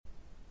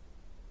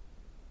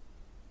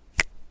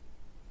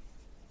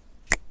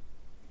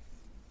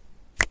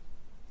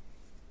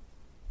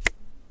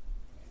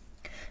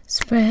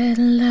Spread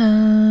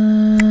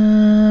love.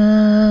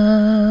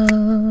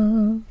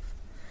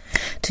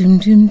 Doom,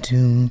 doom,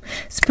 doom.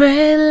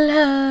 Spread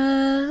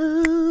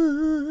love.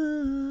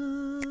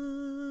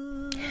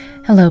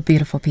 Hello,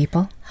 beautiful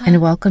people,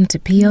 and welcome to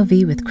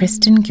POV with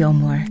Kristen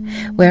Gilmore,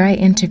 where I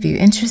interview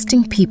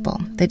interesting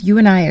people that you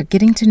and I are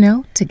getting to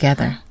know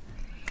together.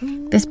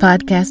 This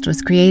podcast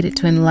was created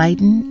to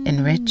enlighten,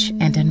 enrich,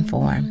 and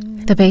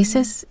inform. The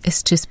basis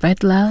is to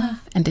spread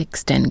love and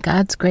extend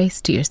God's grace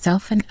to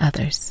yourself and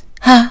others.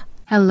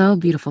 Hello,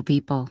 beautiful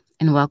people,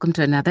 and welcome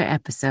to another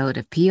episode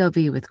of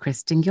POV with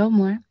Kristen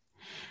Gilmore,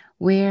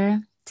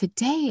 where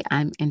today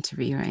I'm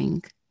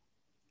interviewing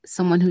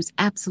someone who's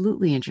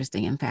absolutely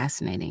interesting and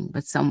fascinating,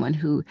 but someone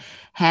who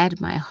had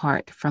my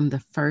heart from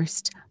the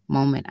first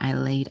moment I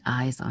laid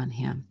eyes on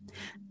him.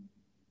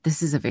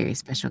 This is a very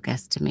special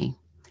guest to me.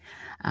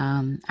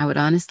 I would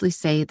honestly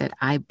say that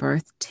I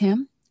birthed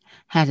him,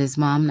 had his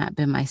mom not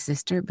been my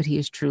sister, but he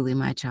is truly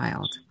my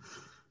child.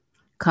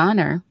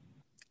 Connor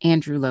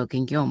Andrew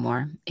Logan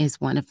Gilmore is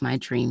one of my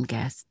dream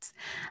guests.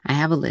 I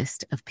have a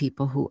list of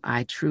people who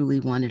I truly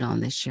wanted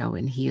on this show,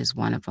 and he is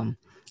one of them.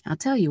 I'll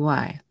tell you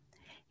why.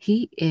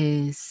 He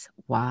is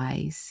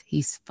wise,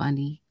 he's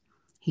funny,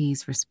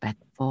 he's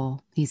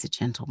respectful, he's a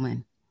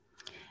gentleman,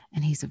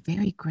 and he's a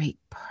very great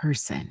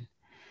person.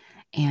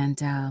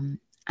 And, I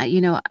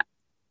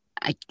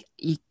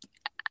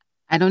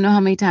don't know how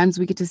many times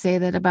we get to say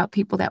that about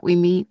people that we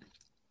meet,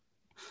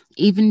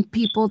 even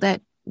people that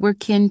we're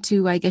kin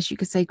to. I guess you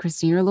could say,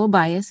 Kristen, you're a little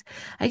biased.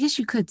 I guess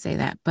you could say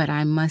that, but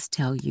I must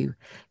tell you,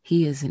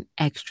 he is an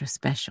extra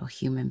special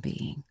human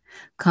being.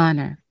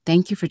 Connor,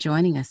 thank you for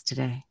joining us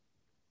today.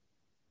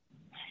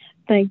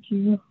 Thank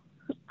you.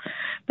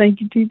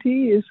 Thank you, TT.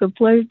 It's a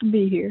pleasure to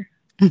be here.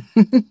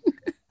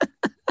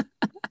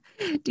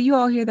 Do you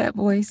all hear that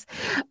voice?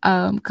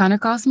 Connor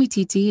calls me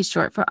TT. It's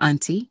short for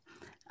auntie.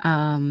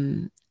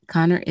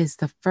 Connor is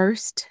the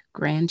first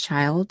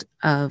grandchild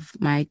of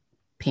my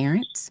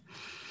parents.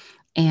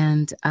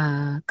 And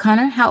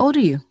Connor, how old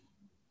are you?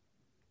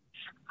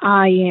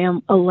 I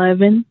am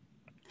 11.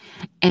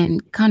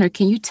 And Connor,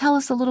 can you tell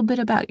us a little bit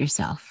about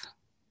yourself?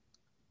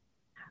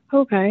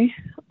 Okay.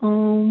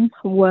 You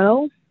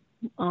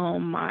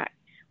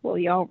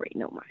already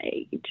know my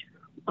age.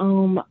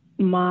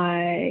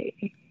 My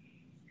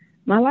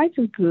life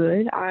is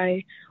good.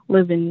 I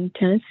live in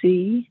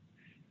Tennessee.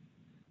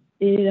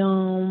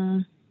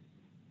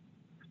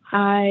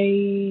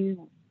 I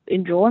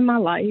enjoy my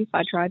life.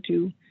 I try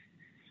to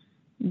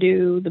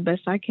do the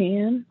best I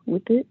can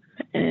with it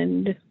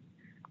and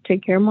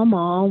take care of my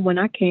mom when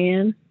I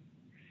can.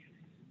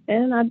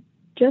 And I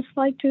just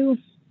like to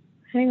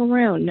hang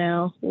around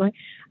now. Like,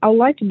 I would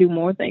like to do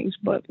more things,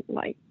 but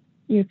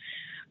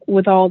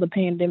with all the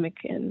pandemic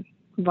and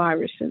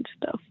virus and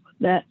stuff,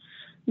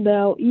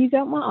 that'll ease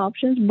out my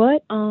options.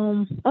 But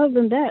other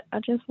than that, I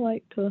just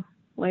like to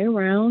lay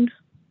around,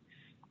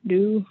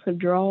 do a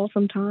draw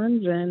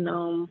sometimes, and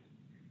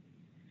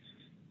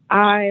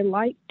I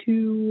like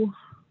to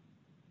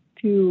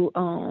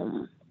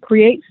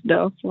create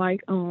stuff like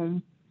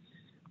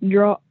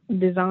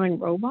design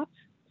robots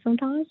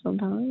sometimes.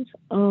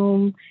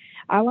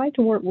 I like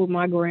to work with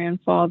my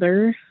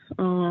grandfather.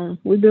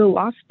 We build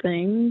lots of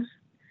things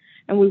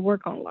and we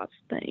work on lots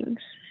of things,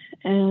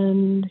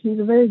 and he's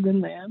a very good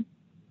man.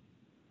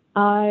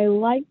 I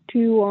like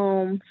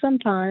to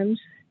sometimes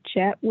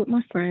chat with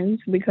my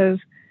friends because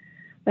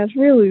that's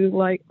really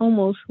like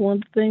almost one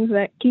of the things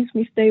that keeps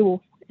me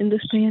stable in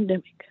this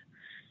pandemic.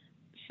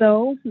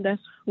 So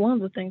that's one of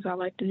the things I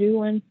like to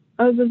do. And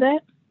other than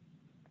that,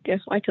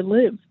 just like to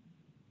live,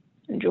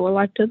 enjoy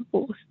life to the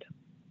fullest.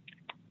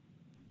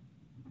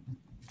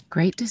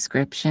 Great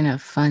description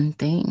of fun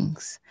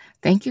things.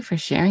 Thank you for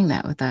sharing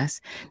that with us.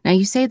 Now,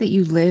 you say that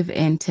you live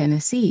in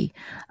Tennessee.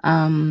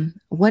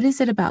 What is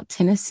it about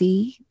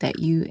Tennessee that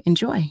you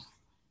enjoy?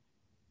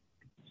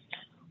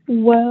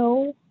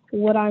 Well,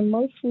 what I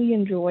mostly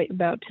enjoy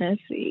about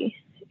Tennessee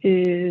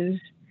is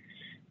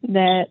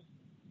that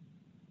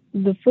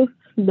the food.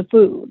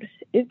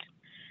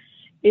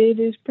 It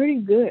is pretty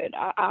good.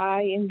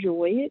 I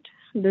enjoy it.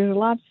 There's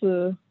lots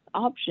of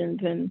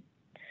options and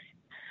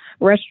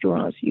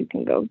restaurants you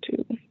can go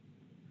to.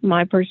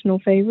 My personal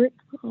favorite,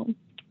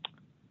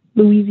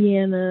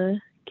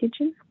 Louisiana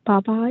Kitchen,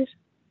 Popeyes.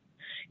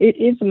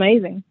 It's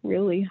amazing,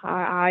 really.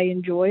 I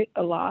enjoy it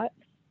a lot.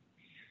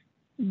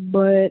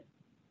 But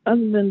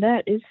other than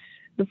that, it's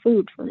the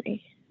food for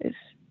me.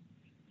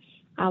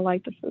 I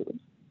like the food.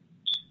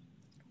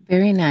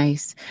 Very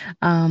nice.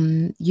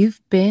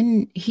 You've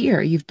been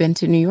here. You've been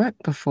to New York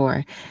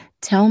before.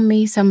 Tell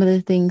me some of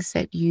the things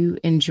that you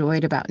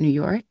enjoyed about New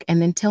York, and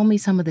then tell me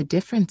some of the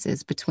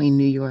differences between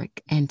New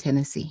York and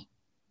Tennessee.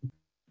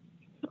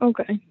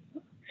 Okay.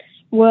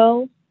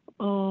 Well,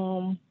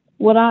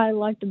 what I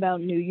liked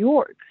about New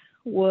York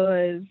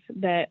was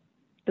that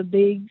the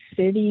big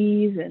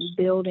cities and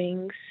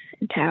buildings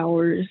and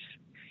towers,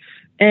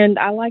 and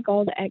I like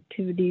all the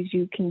activities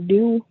you can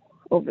do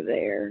over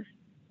there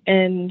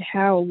and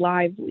how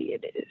lively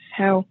it is,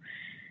 how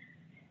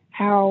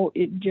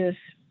it just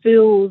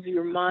fills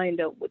your mind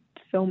up with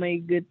so many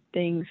good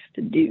things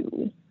to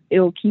do.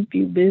 It'll keep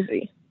you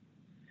busy.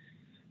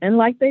 And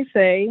like they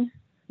say,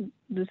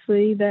 the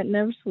city that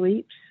never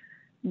sleeps,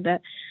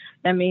 that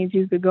that means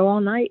you could go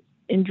all night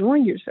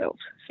enjoying yourself.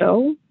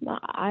 So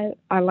I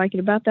like it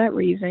about that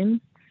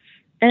reason.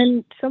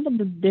 And some of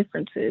the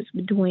differences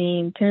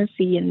between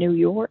Tennessee and New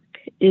York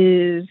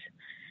is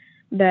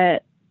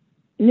that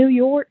New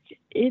York,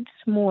 it's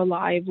more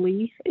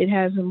lively. It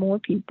has more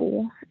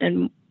people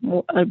and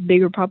a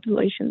bigger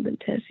population than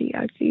Tennessee,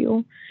 I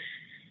feel.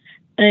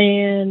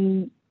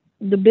 And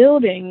the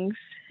buildings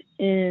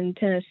in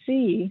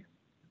Tennessee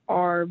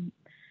are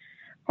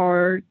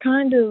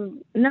kind of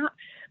not,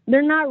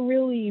 they're not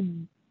really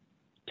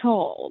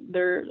tall.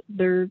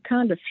 They're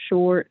kind of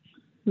short,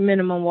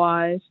 minimum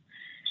wise.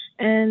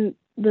 And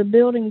the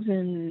buildings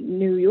in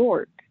New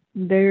York,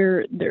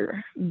 they're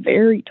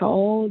very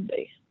tall.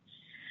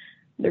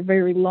 They're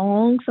very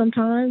long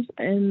sometimes,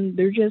 and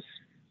they're just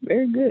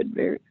very good.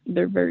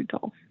 They're very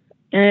tall.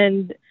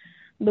 And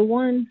the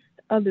one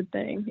other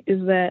thing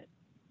is that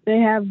they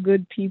have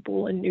good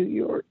people in New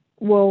York.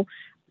 Well,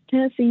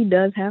 Tennessee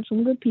does have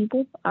some good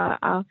people.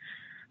 I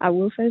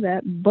will say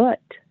that, but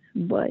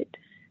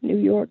New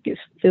York is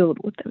filled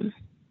with them,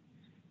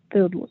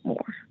 filled with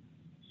more.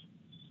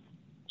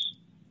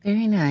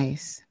 Very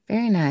nice.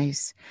 Very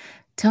nice.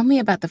 Tell me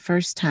about the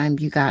first time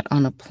you got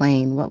on a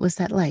plane. What was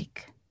that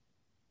like?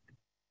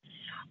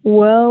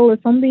 Well,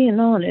 if I'm being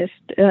honest,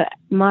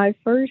 my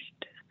first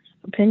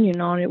opinion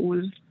on it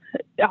was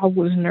I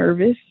was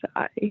nervous.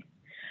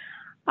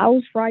 I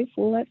was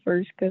frightful at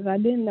first because I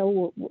didn't know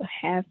what would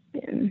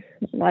happen.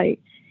 Like,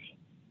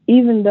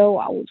 even though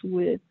I was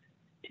with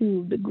two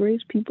of the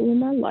greatest people in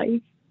my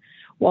life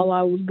while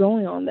I was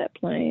going on that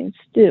plane,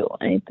 still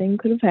anything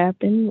could have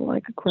happened,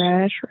 like a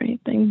crash or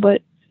anything.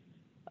 But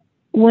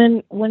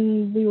when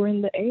we were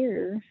in the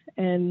air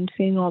and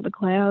seeing all the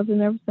clouds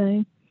and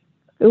everything,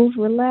 it was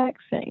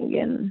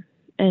relaxing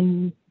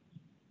and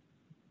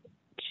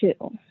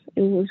chill.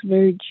 It was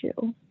very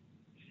chill.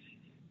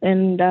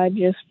 And I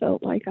just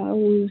felt like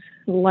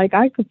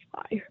I could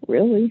fly,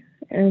 really.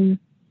 And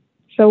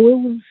so it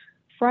was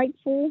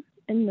frightful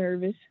and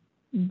nervous,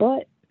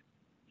 but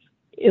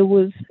it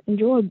was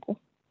enjoyable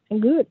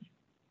and good.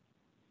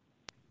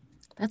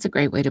 That's a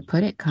great way to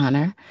put it,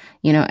 Connor.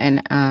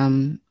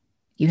 And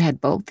you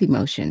had both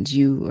emotions.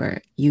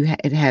 It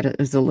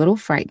was a little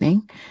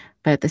frightening,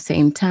 but at the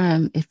same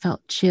time, it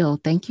felt chill.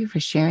 Thank you for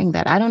sharing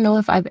that. I don't know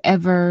if I've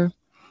ever,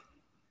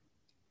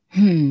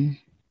 hmm,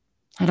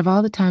 out of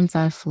all the times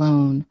I've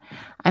flown,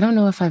 I don't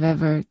know if I've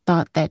ever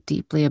thought that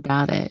deeply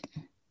about it.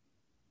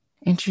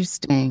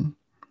 Interesting.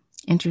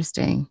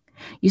 Interesting.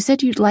 You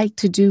said you'd like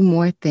to do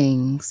more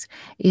things.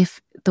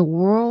 If the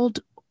world,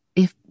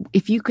 if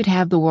you could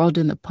have the world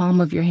in the palm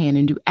of your hand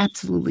and do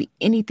absolutely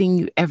anything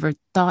you ever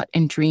thought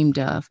and dreamed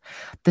of,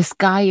 the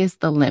sky is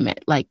the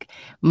limit. Like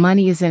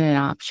money isn't an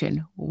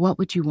option. What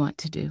would you want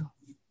to do?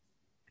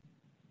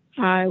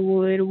 I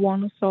would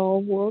want to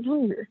solve world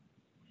hunger.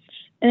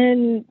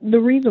 And the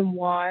reason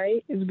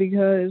why is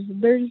because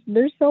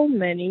there's so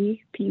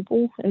many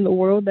people in the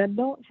world that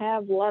don't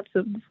have lots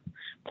of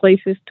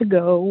places to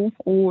go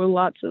or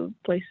lots of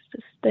places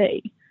to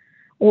stay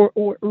or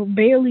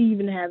barely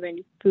even have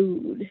any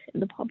food in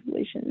the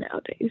population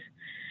nowadays.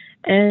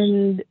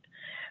 And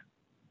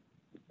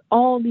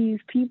all these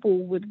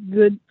people with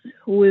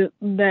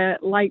that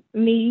like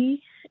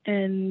me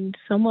and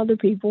some other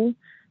people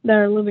that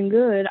are living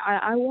good,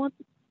 I want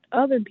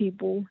other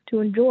people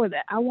to enjoy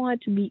that. I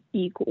want it to be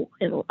equal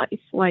in life,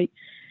 like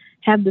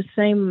have the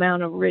same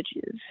amount of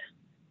riches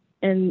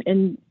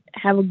and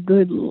have a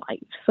good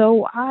life.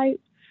 So I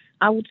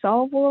would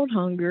solve world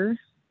hunger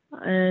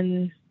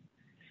and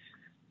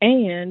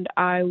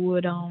I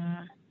would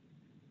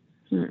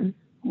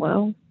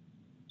well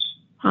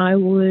I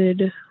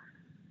would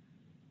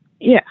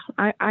yeah,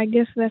 I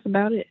guess that's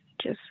about it.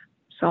 Just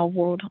solve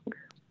world hunger.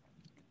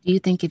 Do you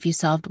think if you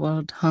solved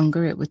world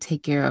hunger, it would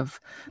take care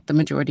of the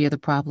majority of the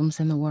problems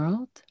in the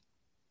world?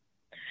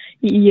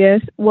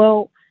 Yes.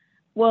 Well,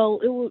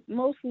 it would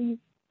mostly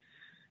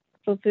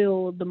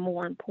fulfill the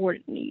more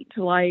important needs,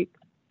 like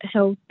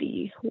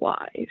healthy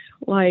wise,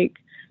 like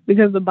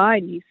because the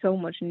body needs so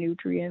much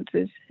nutrients.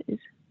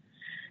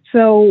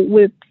 So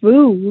with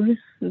food,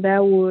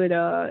 that would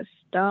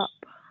stop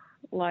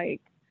like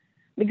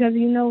because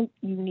you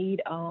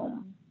need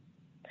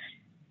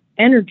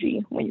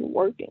energy when you're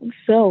working.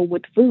 So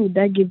with food,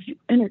 that gives you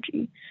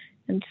energy,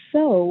 and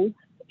so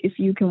if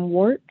you can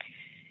work,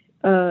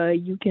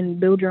 you can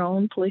build your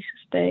own place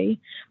to stay.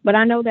 But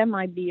I know that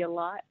might be a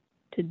lot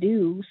to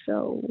do,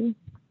 so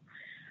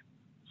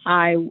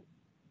I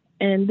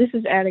and this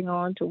is adding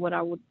on to what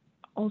I would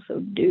also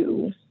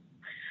do.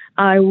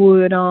 I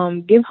would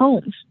give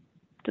homes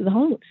to the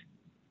homeless,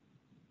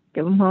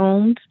 give them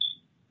homes,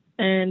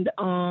 and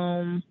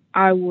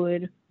I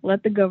would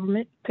let the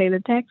government pay the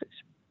taxes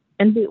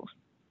and bills.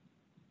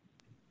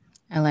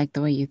 I like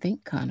the way you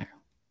think, Connor.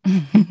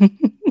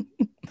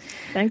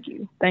 Thank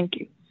you.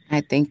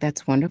 I think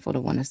that's wonderful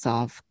to want to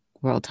solve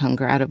world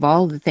hunger. Out of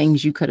all the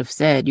things you could have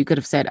said,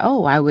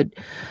 oh, I would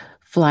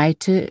fly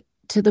to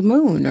the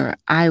moon, or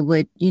I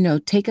would,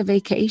 take a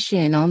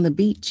vacation on the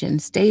beach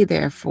and stay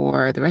there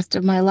for the rest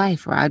of my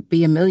life, or I'd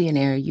be a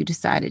millionaire. You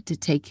decided to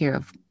take care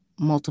of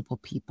multiple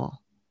people.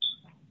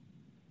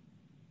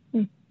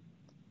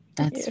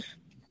 That's Yes.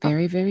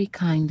 very, very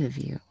kind of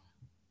you.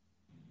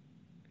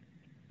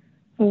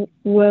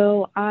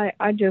 Well, I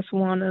just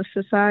want a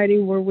society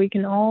where we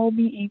can all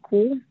be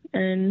equal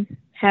and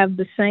have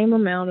the same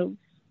amount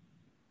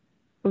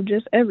of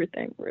just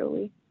everything,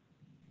 really.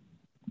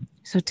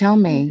 So tell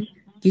me,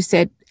 you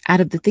said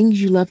out of the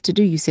things you love to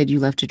do, you said you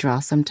love to draw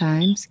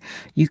sometimes,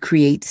 you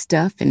create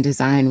stuff and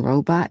design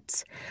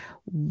robots.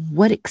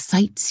 What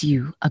excites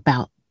you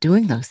about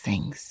doing those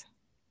things?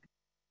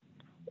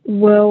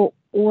 Well,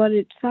 what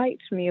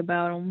excites me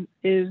about them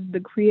is the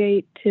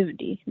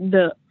creativity,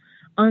 the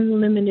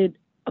unlimited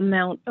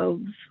amount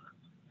of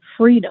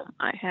freedom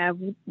I have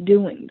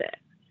doing that.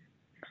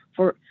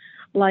 For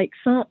like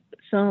some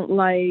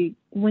like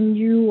when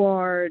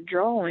you're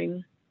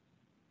drawing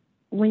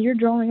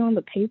on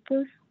the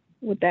paper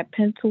with that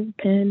pencil,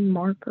 pen,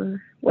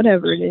 marker,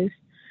 whatever it is,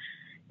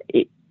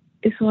 it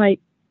it's like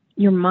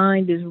your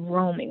mind is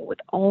roaming with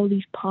all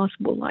these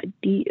possible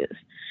ideas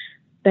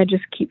that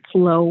just keep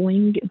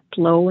flowing and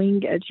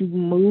flowing as you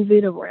move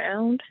it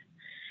around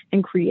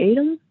and create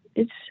them.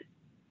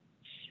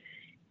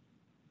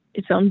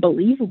 It's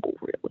unbelievable,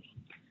 really,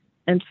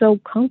 and so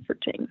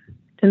comforting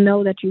to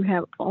know that you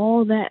have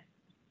all that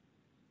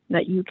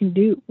you can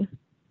do.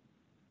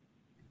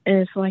 And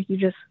it's like you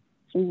just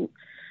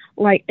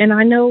like, and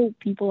I know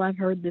people have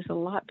heard this a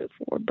lot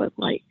before, but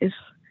like it's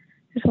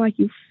like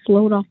you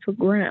float off the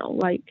ground,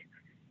 like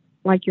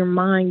your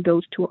mind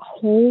goes to a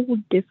whole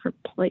different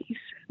place.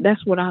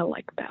 That's what I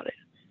like about it.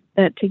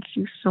 That takes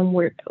you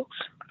somewhere else.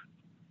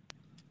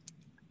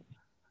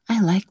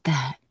 I like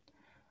that.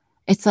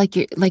 It's like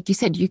you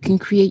said, you can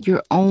create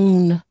your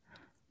own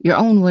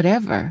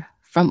whatever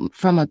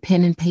from a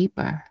pen and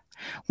paper.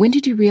 When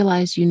did you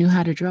realize you knew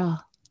how to draw?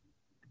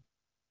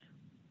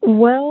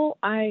 Well,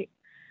 I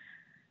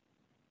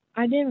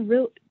didn't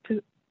really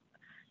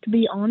to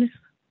be honest,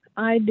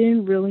 I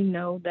didn't really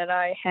know that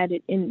I had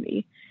it in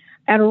me.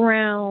 At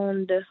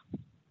around,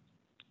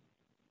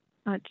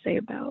 I'd say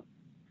about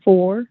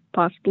 4,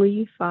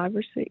 possibly 5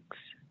 or 6,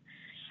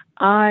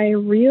 I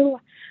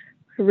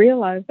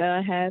realized that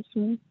I had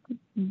some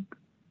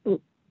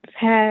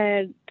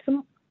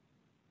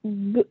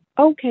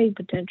okay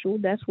potential.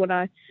 That's what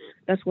I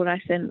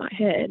said in my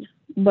head.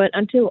 But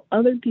until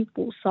other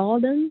people saw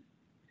them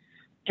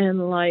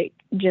and like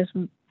just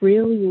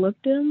really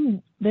looked at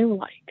them, they were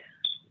like,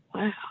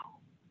 "Wow,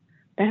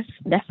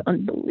 that's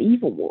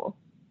unbelievable,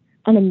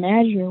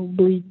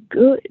 unimaginably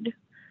good."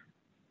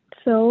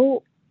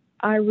 So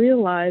I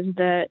realize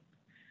now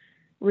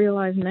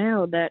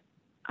that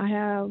I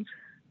have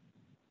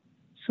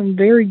some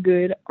very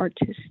good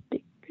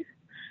artistic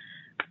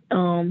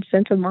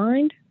sense of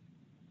mind,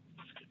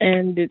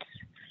 and it's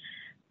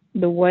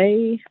the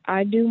way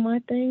I do my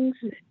things.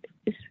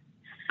 It's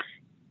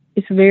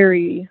it's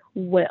very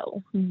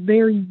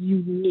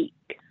unique,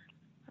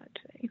 I'd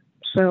say.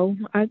 So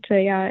I'd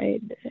say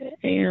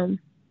am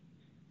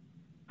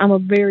I'm a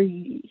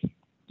very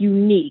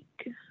unique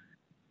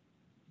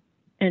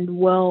and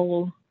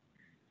well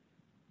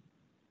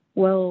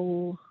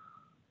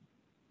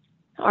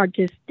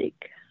artistic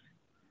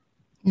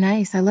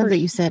Nice. I love that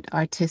you person. said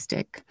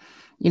artistic.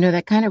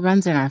 That kind of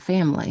runs in our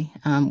family.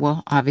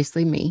 Well,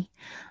 obviously me.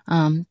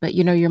 But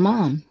your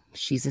mom,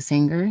 she's a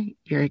singer.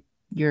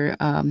 Your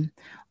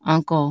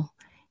uncle,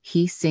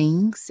 he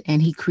sings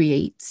and he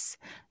creates.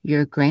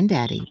 Your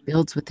granddaddy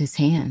builds with his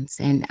hands.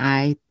 And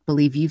I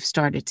believe you've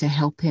started to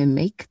help him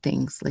make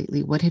things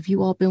lately. What have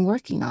you all been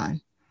working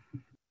on?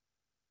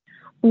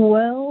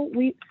 Well,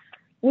 we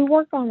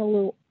work on a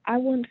little. I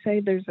wouldn't say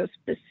there's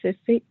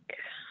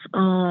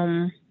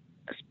um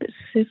a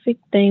specific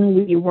thing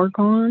we work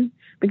on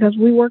because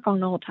we work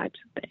on all types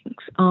of things.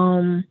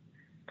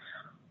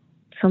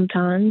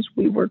 Sometimes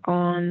we work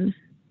on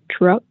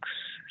trucks.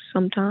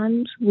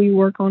 Sometimes we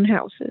work on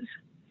houses.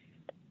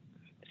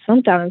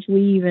 Sometimes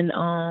we even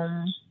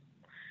art.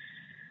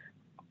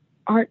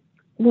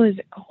 What is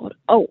it called?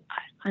 Oh,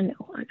 I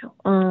know, I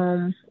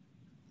know.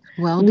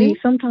 We Welding?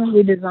 sometimes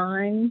we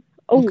design.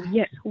 Oh Okay.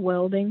 yes,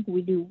 welding.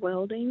 We do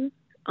welding.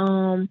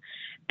 Um,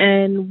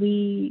 and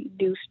we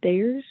do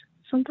stairs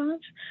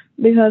sometimes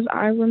because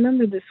I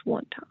remember this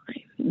one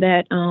time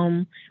that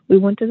we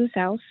went to this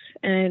house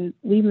and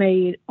we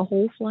made a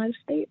whole flight of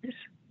stairs,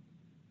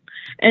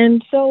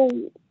 and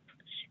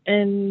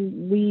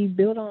we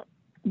built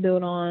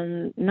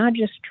on not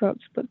just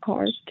trucks but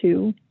cars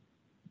too,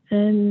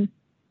 and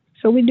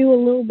so we do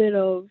a little bit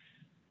of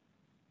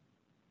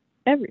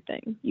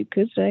everything. You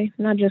could say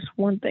not just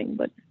one thing,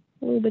 but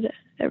a little bit of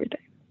everything.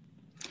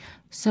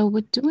 So,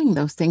 with doing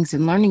those things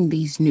and learning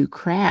these new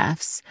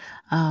crafts,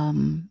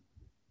 um,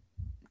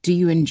 do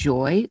you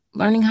enjoy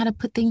learning how to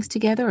put things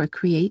together or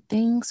create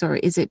things, or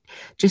is it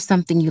just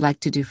something you like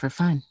to do for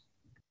fun?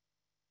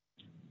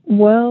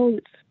 Well,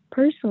 it's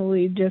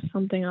personally just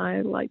something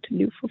I like to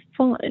do for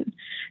fun,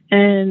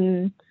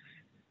 and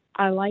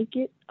I like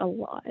it a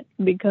lot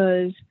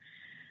because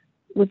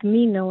with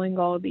me knowing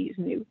all these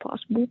new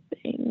possible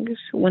things,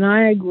 when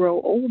I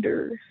grow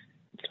older,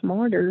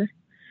 smarter,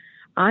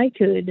 I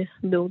could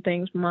build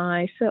things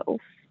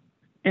myself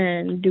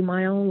and do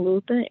my own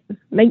little thing,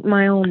 make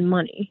my own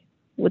money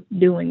with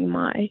doing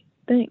my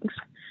things.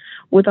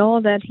 With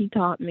all that he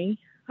taught me,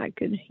 I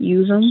could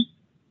use them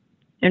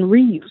and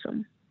reuse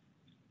them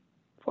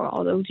for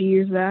all those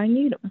years that I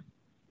need them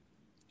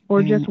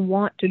or Very, just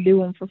want to do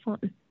them for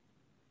fun.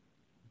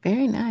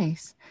 very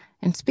nice.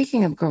 And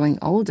speaking of growing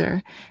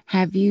older,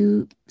 have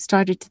you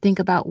started to think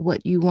about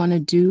what you want to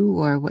do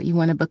or what you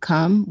want to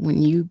become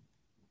when you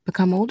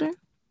become older?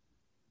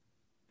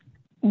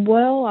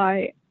 Well,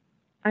 I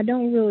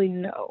don't really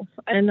know,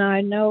 and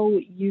I know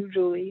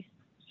usually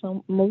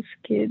most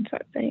kids I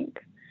think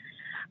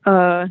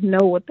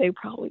know what they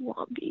probably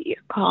want to be: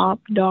 a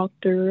cop,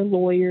 doctor,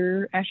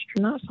 lawyer,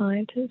 astronaut,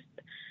 scientist.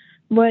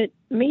 But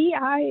me,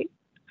 I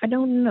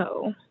don't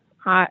know.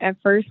 At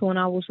first, when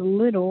I was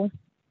little,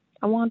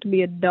 I wanted to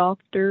be a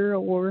doctor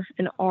or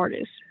an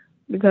artist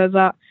because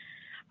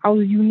I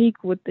was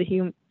unique with the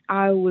human.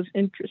 I was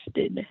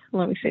interested.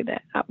 Let me say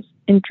that I was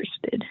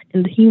interested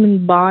in the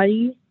human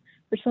body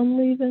for some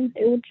reason.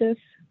 It was just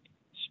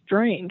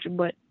strange,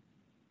 but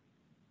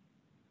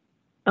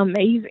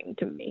amazing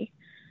to me.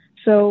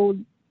 So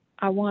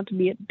I wanted to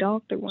be a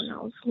doctor when I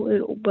was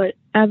little, but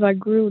as I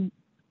grew,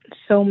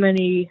 so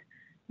many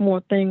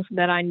more things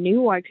that I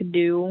knew I could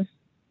do,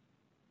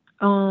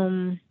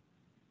 um,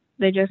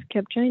 they just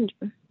kept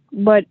changing.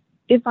 But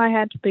if I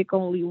had to pick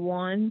only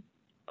one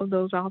of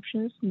those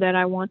options that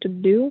I want to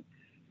do,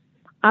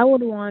 I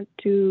would want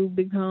to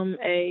become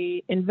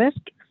a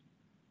investor.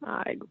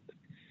 I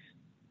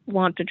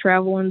want to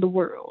travel in the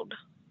world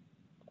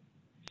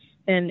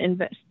and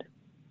invest.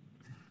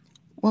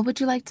 What would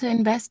you like to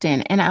invest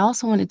in? And I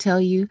also want to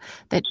tell you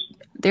that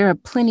there are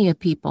plenty of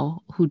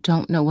people who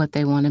don't know what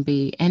they want to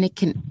be, and it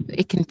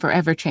can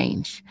forever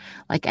change.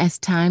 Like as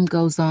time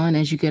goes on,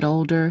 as you get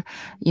older,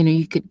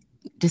 you could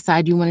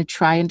decide you want to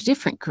try a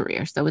different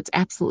career. So it's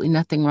absolutely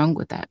nothing wrong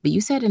with that. But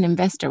you said an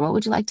investor. What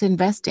would you like to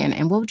invest in?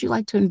 And what would you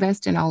like to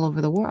invest in all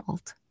over the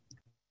world?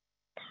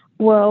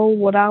 Well,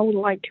 what I would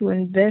like to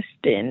invest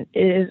in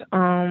is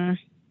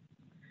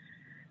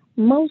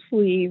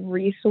mostly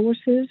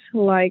resources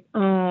like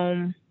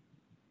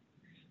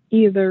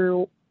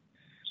either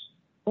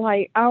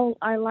like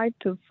I like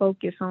to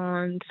focus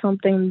on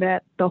something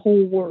that the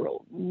whole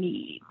world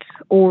needs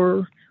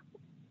or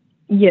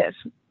yes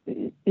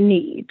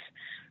needs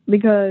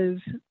because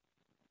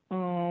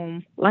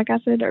like I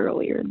said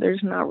earlier,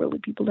 there's not really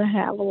people that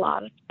have a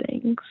lot of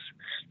things.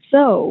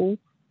 So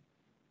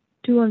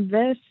to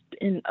invest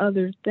in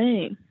other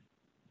things,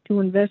 to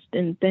invest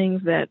in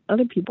things that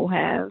other people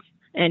have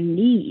and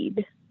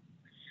need,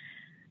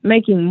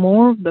 making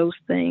more of those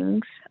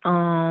things,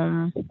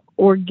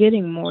 or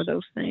getting more of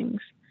those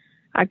things,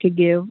 I could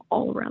give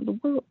all around the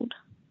world.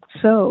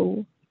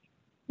 So,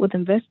 with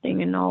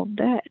investing in all of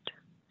that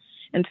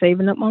and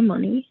saving up my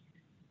money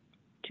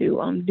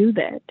to do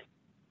that,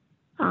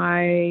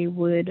 I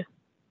would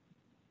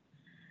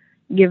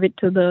give it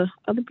to the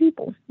other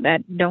people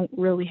that don't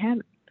really have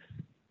it.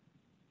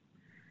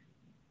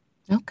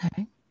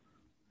 Okay.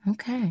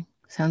 Okay.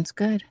 Sounds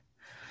good.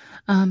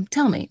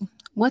 Tell me,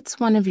 what's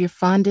one of your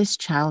fondest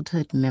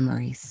childhood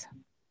memories?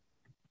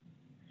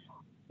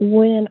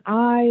 When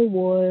I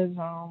was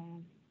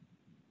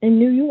in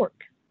New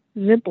York,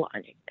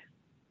 ziplining,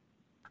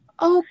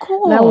 Oh,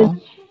 that was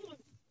cool.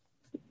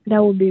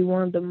 that would be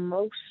one of the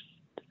most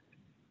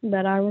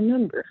that I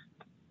remember.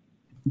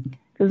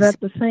 Because Z- at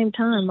the same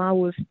time, I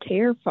was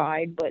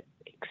terrified but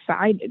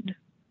excited.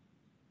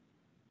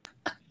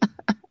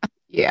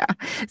 yeah.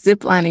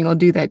 Ziplining will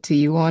do that to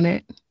you, won't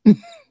it?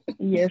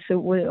 Yes, it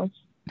will.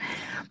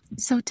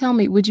 So tell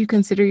me, would you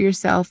consider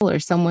yourself or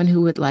someone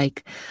who would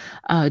like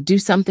do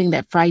something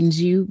that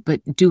frightens you,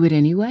 but do it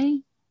anyway?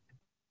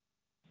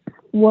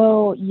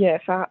 Well,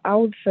 yes, I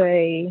would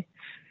say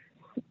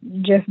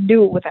just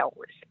do it without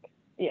risk.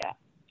 Yeah,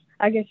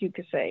 I guess you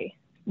could say.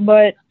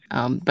 But,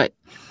 But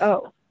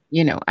oh,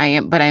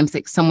 but I'm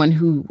like someone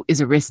who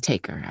is a risk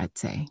taker, I'd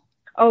say.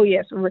 oh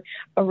yes,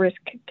 a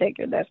risk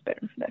taker. That's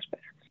better. That's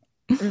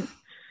better. Mm.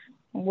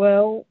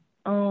 Well,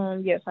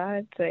 yes,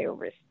 I'd say a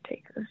risk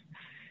taker.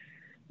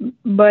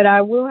 But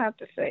I will have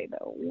to say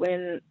though,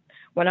 when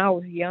I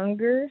was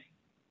younger,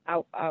 I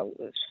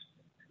was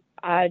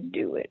I'd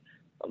do it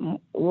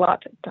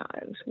lots of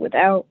times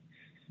without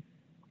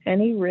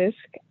any risk.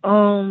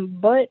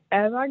 But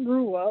as I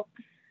grew up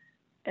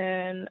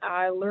and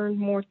I learned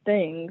more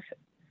things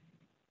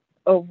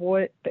of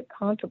what the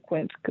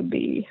consequence could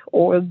be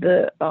or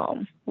the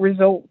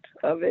result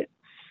of it,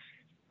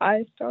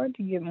 I started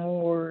to get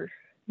more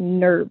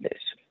nervous.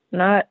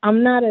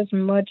 I'm not as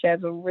much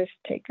as a risk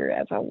taker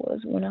as I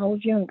was when I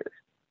was younger.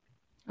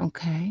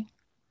 Okay.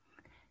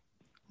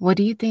 What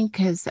do you think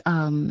has,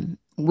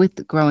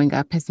 with growing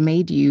up, has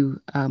made you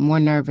more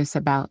nervous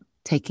about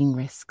taking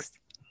risks?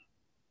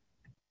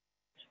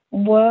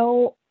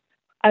 Well,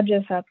 I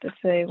just have to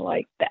say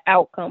like the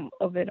outcome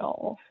of it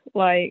all.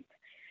 Like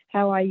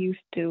how I used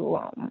to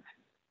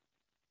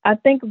I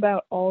think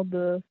about all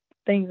the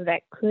things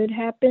that could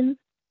happen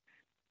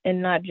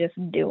and not just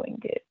doing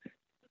it.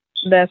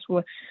 That's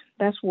what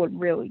that's what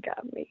really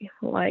got me.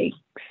 Like,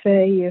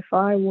 say if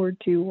I were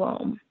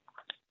to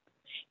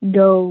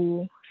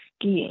go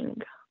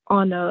skiing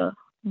on a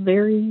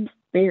very,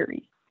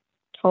 very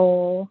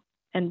tall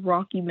and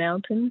rocky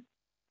mountain,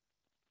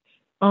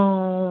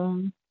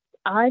 um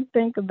I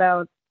think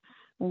about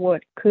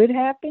what could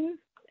happen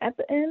at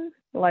the end,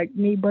 like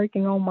me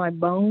breaking all my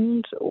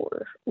bones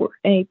or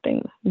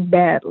anything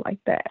bad like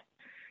that,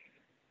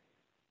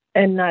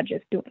 and not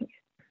just doing it.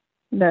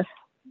 That's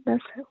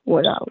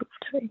what I would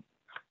say.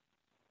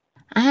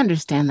 I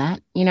understand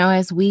that.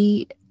 As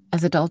we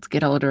as adults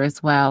get older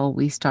as well,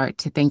 we start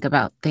to think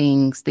about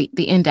things, the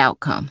end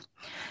outcome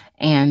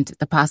and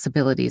the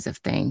possibilities of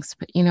things.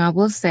 But I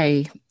will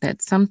say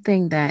that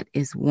something that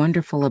is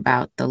wonderful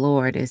about the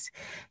Lord is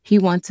he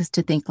wants us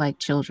to think like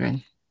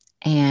children.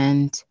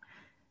 And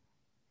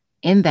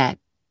in that,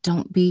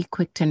 don't be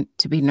quick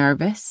to be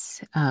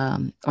nervous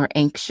or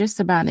anxious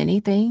about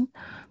anything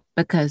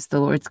because the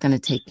Lord's going to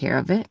take care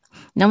of it.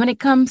 Now, when it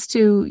comes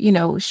to,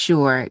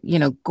 sure,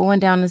 going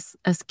down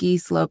a ski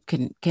slope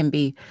can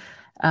be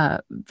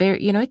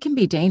very, it can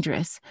be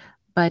dangerous,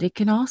 but it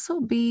can also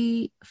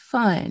be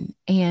fun.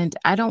 And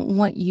I don't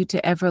want you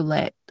to ever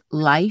let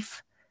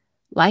life's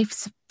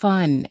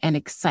fun and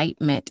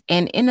excitement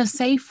and in a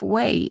safe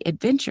way,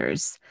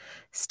 adventures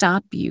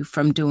stop you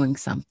from doing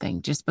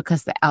something just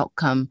because the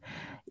outcome,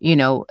 you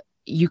know,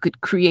 you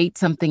could create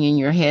something in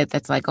your head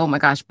that's like, oh my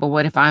gosh, but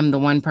what if I'm the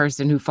one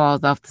person who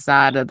falls off the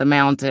side of the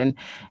mountain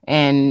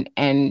and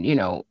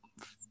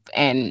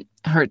and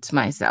hurts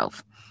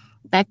myself?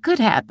 That could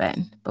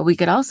happen, but we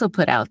could also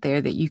put out there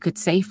that you could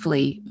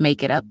safely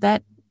make it up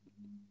that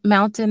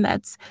mountain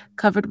that's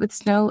covered with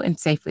snow and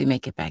safely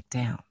make it back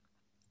down.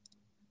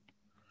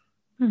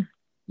 Hmm.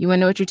 You want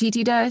to know what your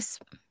TT does?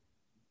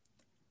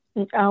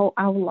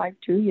 I would like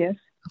to, yes.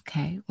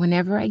 Okay.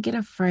 Whenever I get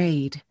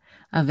afraid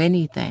of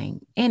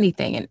anything,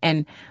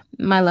 and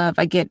my love,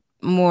 I get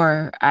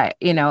more,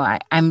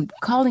 I'm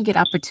calling it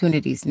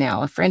opportunities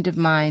now. A friend of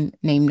mine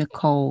named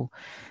Nicole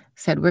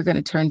said, we're going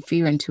to turn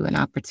fear into an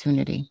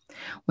opportunity.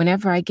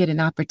 Whenever I get an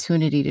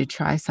opportunity to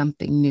try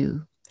something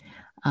new,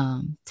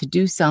 to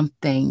do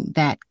something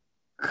that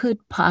could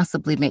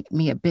possibly make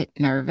me a bit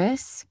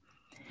nervous,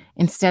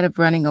 instead of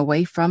running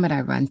away from it,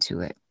 I run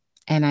to it.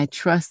 And I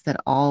trust that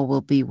all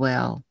will be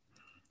well.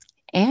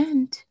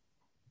 And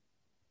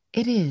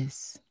it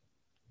is.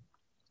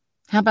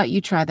 How about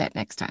you try that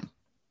next time?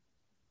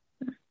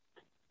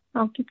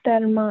 I'll keep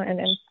that in mind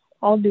and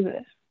I'll do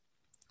this.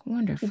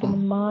 Wonderful. Keep it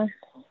in mind.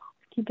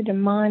 Keep it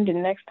in mind,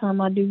 and next time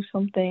I do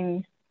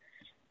something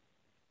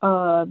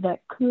that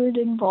could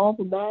involve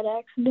a bad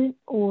accident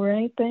or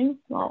anything,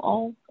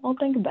 I'll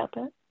think about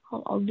that.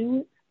 I'll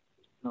do it.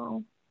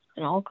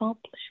 And I'll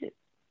accomplish it.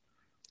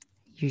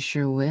 You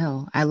sure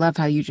will. I love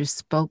how you just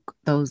spoke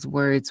those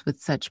words with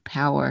such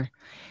power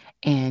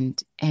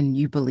and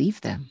you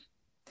believe them.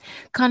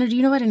 Connor, do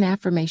you know what an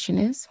affirmation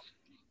is?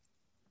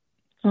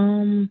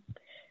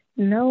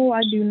 No,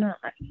 I do not.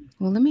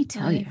 Well, let me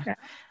tell you.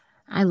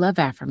 I love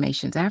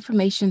affirmations.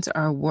 Affirmations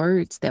are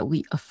words that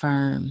we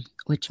affirm,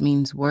 which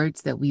means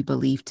words that we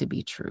believe to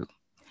be true.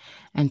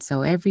 And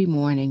so every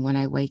morning when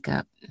I wake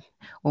up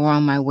or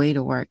on my way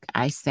to work,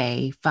 I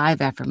say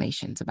 5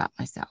 affirmations about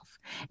myself.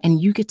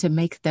 And you get to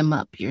make them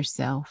up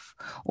yourself,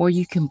 or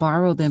you can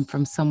borrow them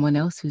from someone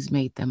else who's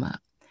made them up.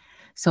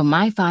 So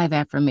my 5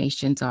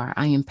 affirmations are: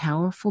 I am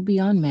powerful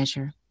beyond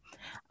measure.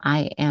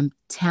 I am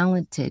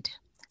talented.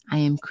 I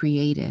am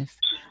creative.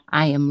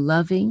 I am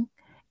loving.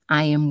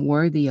 I am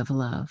worthy of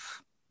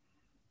love.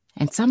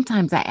 And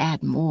sometimes I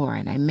add more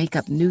and I make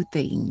up new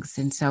things.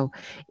 And so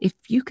if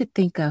you could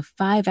think of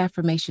 5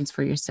 affirmations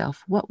for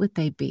yourself, what would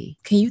they be?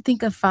 Can you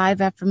think of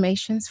 5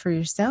 affirmations for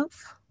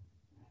yourself?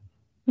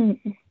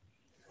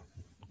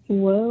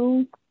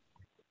 Well,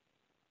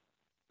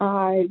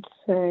 I'd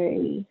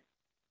say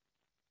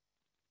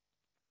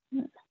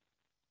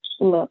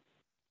look.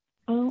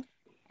 And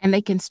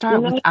they can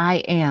start with I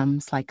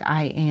ams, like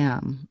I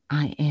am,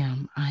 I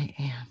am, I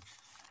am.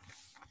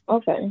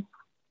 Okay.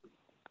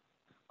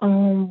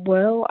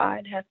 Well,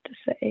 I'd have to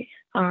say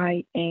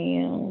I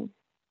am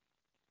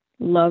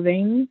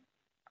loving,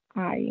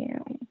 I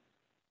am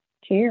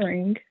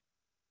caring,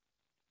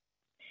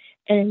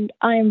 and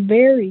I am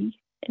very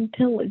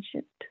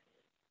intelligent,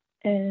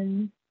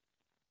 and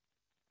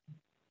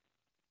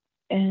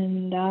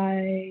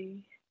I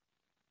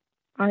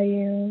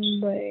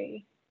am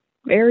a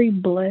very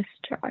blessed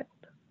child.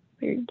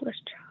 Very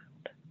blessed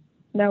child.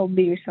 That would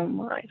be some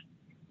of mine.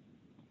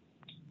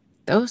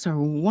 Those are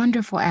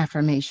wonderful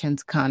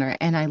affirmations, Connor,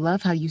 and I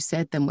love how you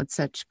said them with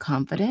such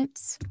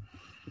confidence.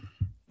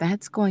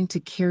 That's going to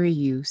carry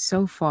you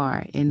so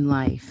far in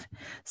life.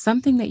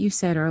 Something that you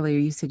said earlier,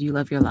 you said you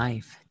love your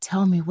life.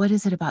 Tell me, what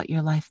is it about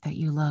your life that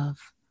you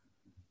love?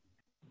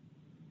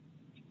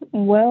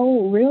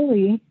 Well,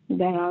 really,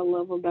 that I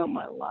love about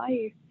my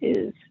life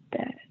is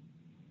that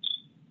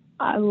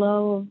I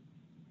love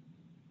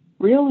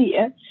really,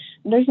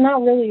 there's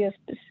not really a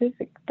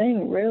specific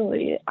thing,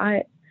 really.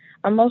 I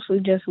mostly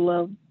just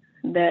love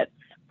that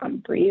I'm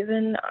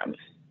breathing.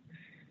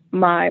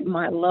 My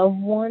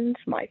loved ones,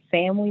 my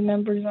family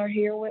members are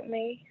here with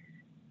me.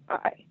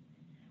 I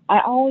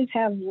I always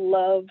have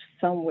love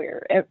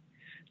somewhere.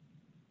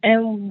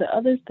 And the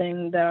other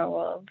thing that I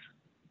love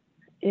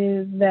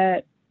is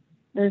that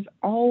there's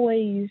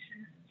always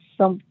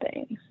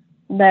something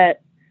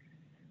that,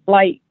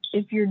 like,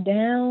 if you're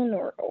down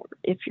or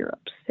if you're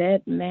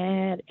upset,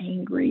 mad,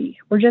 angry,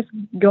 or just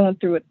going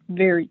through a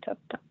very tough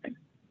time,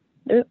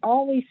 there's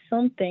always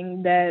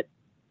something that's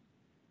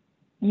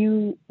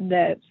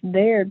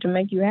there to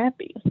make you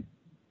happy.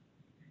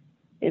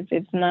 If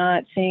it's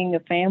not seeing a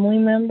family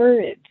member,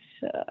 it's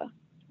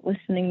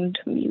listening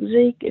to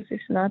music. If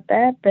it's not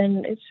that,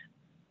 then it's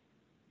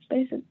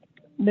basic.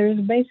 There's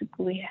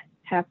basically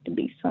have to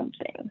be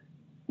something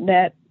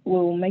that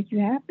will make you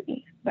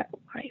happy about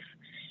life.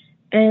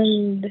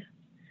 And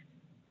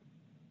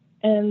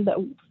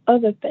the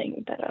other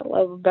thing that I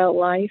love about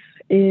life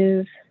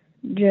is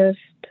just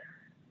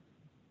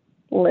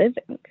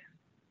living.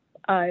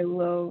 I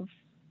love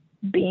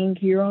being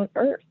here on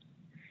Earth.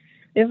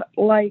 If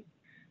like,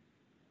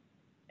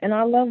 and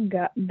I love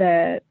God,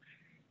 that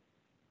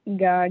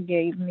God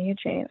gave me a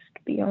chance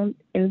to be on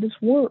in this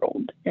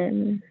world,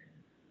 and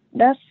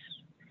that's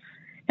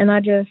and I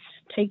just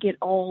take it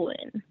all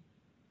in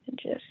and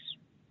just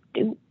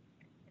do.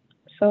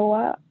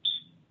 So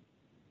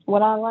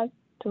what I like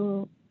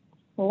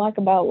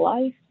about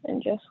life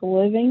and just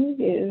living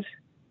is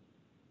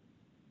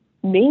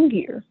being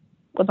here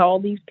with all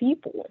these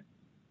people,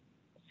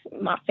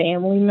 my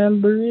family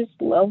members,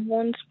 loved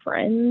ones,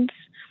 friends,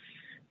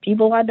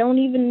 people I don't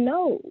even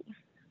know,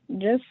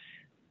 just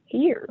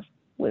here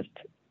with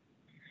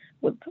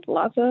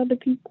lots of other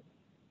people.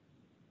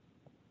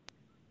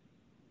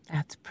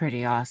 That's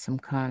pretty awesome,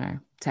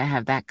 Connor, to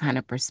have that kind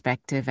of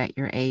perspective at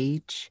your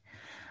age.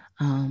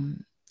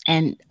 Um,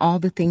 and all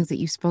the things that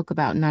you spoke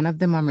about, none of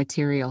them are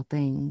material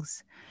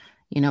things.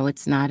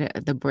 It's not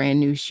the brand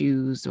new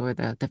shoes or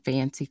the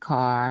fancy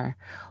car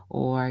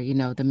or,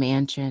 the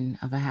mansion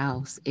of a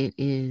house. It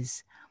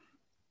is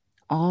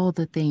all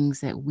the things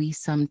that we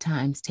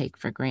sometimes take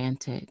for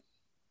granted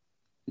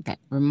that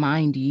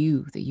remind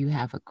you that you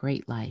have a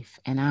great life.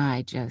 And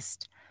I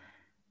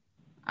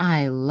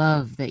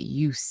love that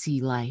you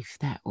see life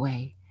that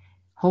way.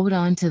 Hold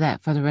on to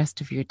that for the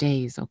rest of your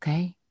days,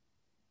 okay?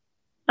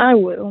 I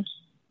will.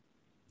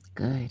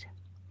 Good.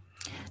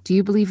 Do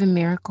you believe in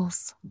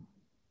miracles?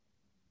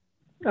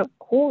 Of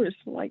course,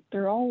 like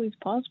they're always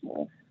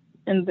possible,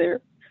 and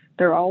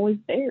they're always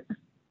there.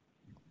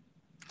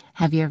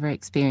 Have you ever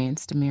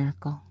experienced a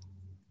miracle?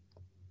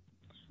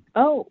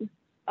 Oh,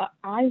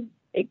 I've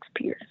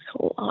experienced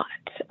a lot.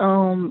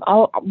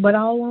 I'll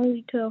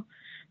only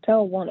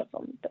tell one of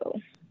them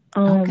though.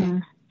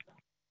 Okay.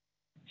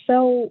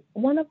 So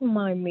one of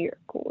my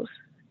miracles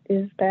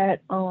is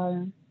that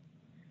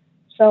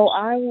so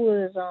I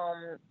was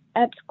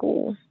at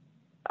school.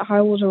 I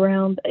was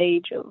around the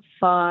age of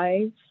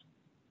 5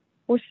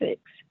 or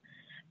 6,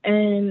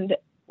 and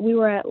we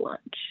were at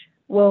lunch.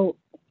 Well,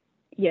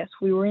 yes,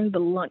 we were in the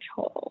lunch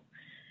hall,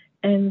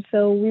 and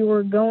so we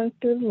were going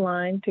through the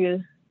line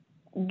to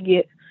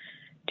get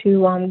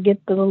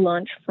get the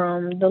lunch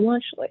from the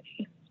lunch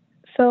lady.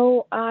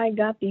 So I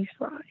got these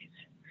fries.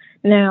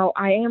 Now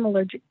I am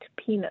allergic to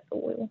peanut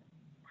oil.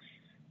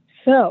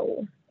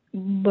 So,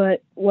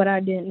 but what I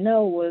didn't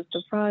know was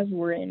the fries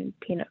were in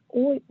peanut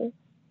oil,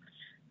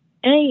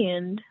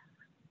 and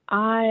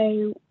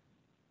I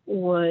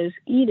was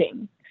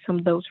eating some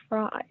of those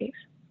fries.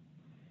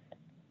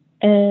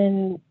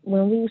 And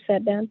when we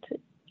sat down to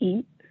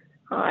eat,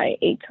 I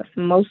ate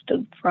most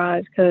of the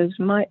fries because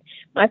my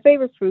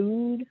favorite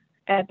food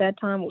at that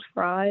time was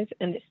fries,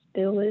 and it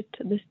still is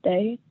to this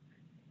day.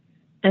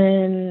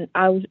 And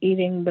I was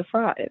eating the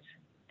fries,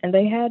 and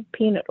they had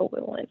peanut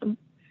oil in them,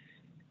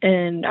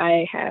 and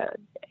I had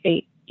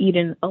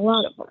eaten a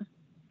lot of them.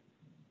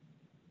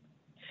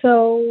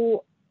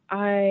 So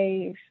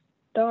I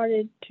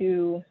started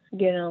to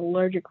get an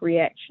allergic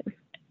reaction.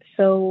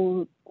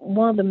 So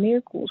one of the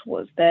miracles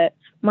was that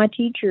my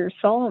teacher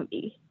saw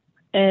me,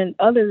 and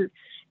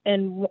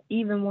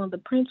even one of the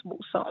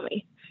principals saw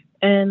me,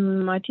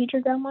 and my teacher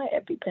got my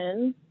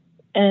EpiPen,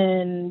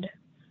 and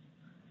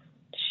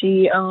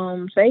she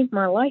saved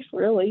my life.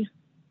 Really,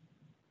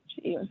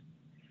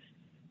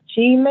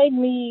 she made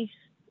me.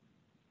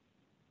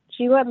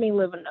 She let me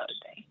live another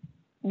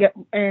day,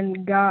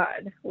 and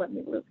God let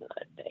me live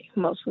another day.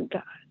 Mostly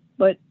God,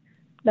 but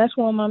that's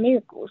one of my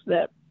miracles,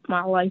 that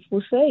my life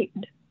was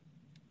saved.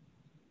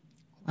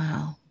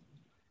 Wow.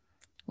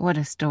 What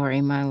a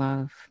story, my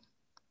love.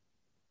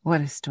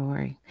 What a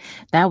story.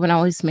 That one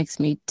always makes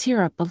me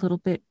tear up a little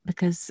bit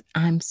because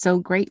I'm so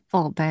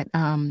grateful that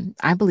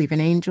I believe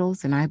in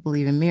angels and I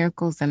believe in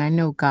miracles, and I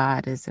know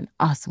God is an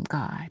awesome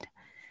God.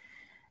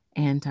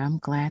 And I'm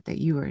glad that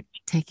you were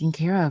taken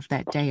care of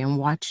that day and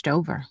watched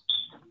over.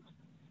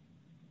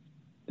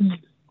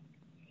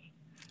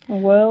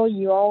 Well,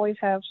 you always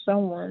have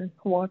someone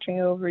watching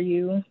over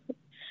you.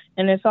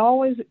 And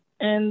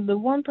and the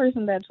one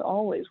person that's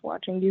always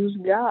watching you is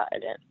God.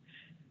 And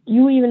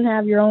you even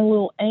have your own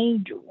little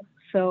angel.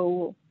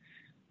 So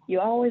you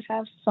always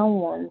have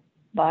someone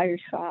by your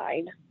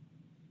side.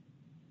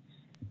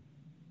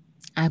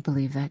 I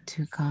believe that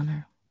too,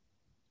 Connor.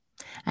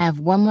 I have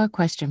one more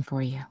question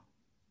for you.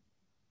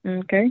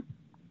 Okay.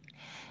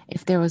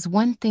 If there was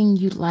one thing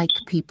you'd like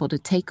people to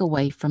take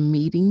away from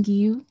meeting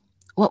you,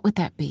 what would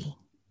that be?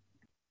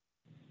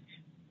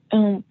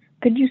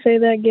 Could you say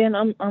that again?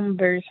 I'm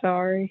very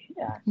sorry.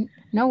 Yeah.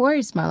 No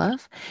worries, my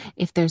love.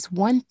 If there's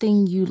one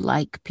thing you'd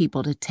like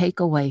people to take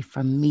away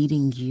from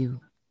meeting you,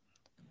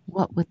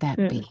 what would that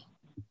be?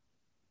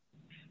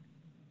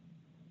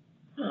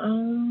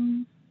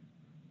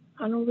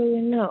 I don't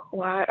really know.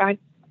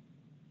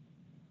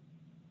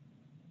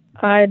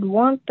 I'd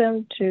want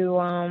them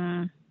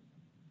to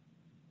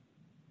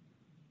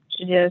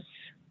just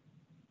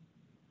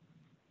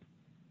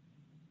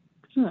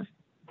to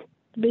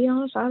be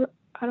honest, I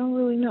don't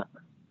really know.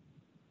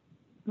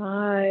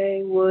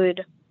 I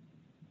would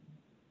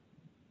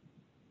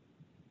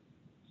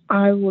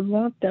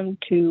want them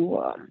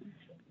to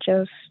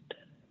just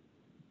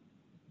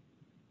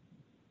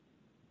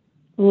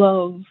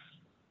love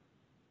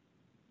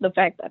the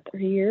fact that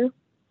they're here.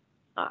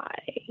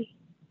 I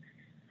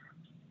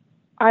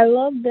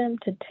love them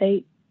to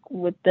take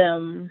with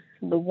them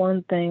the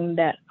one thing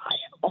that I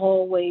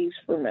always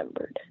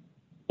remembered,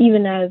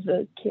 even as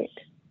a kid.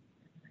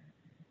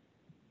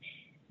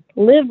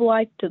 Live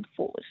life to the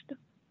fullest.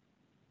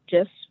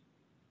 Just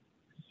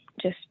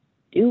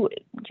do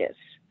it. Just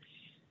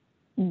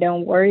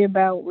don't worry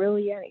about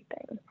really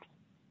anything.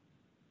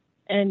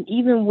 And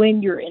even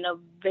when you're in a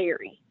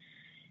very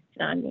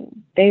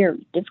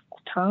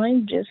difficult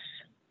time, just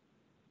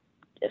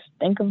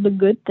think of the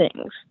good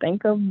things.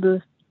 Think of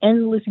the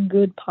endless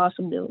good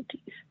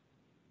possibilities.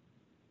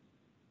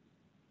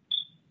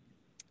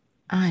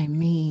 I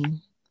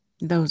mean,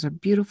 those are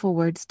beautiful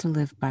words to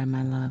live by,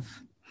 my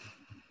love.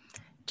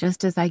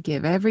 Just as I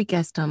give every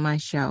guest on my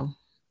show,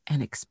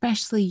 and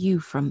especially you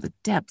from the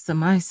depths of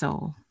my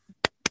soul.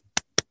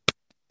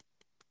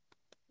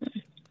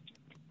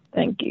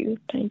 Thank you.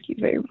 Thank you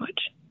very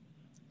much.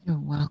 You're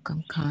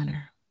welcome,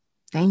 Connor.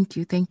 Thank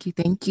you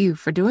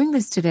for doing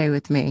this today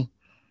with me.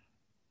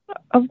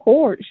 Of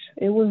course.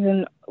 It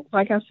was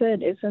like I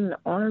said, it's an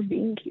honor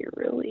being here,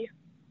 really.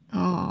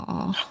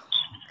 Oh,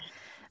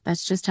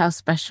 that's just how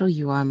special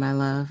you are, my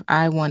love.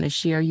 I want to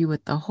share you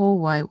with the whole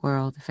wide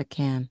world if I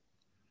can.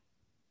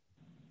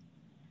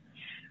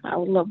 I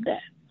would love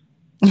that.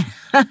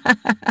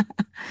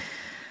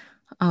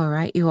 All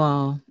right, you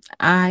all.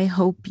 I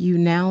hope you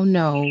now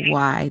know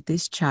why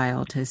this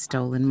child has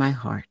stolen my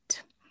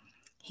heart.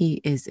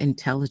 He is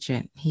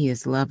intelligent, he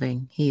is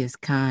loving, he is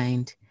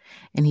kind,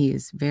 and he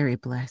is very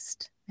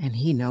blessed, and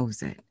he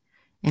knows it.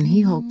 And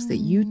he hopes that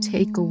you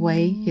take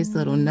away his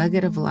little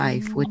nugget of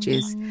life, which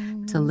is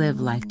to live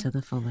life to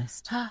the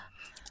fullest.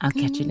 I'll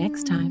catch you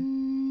next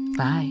time.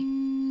 Bye.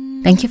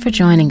 Thank you for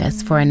joining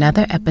us for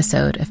another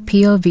episode of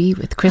POV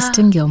with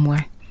Kristen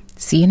Gilmore.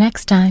 See you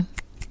next time.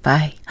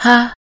 Bye.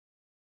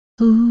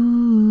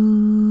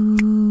 Ooh.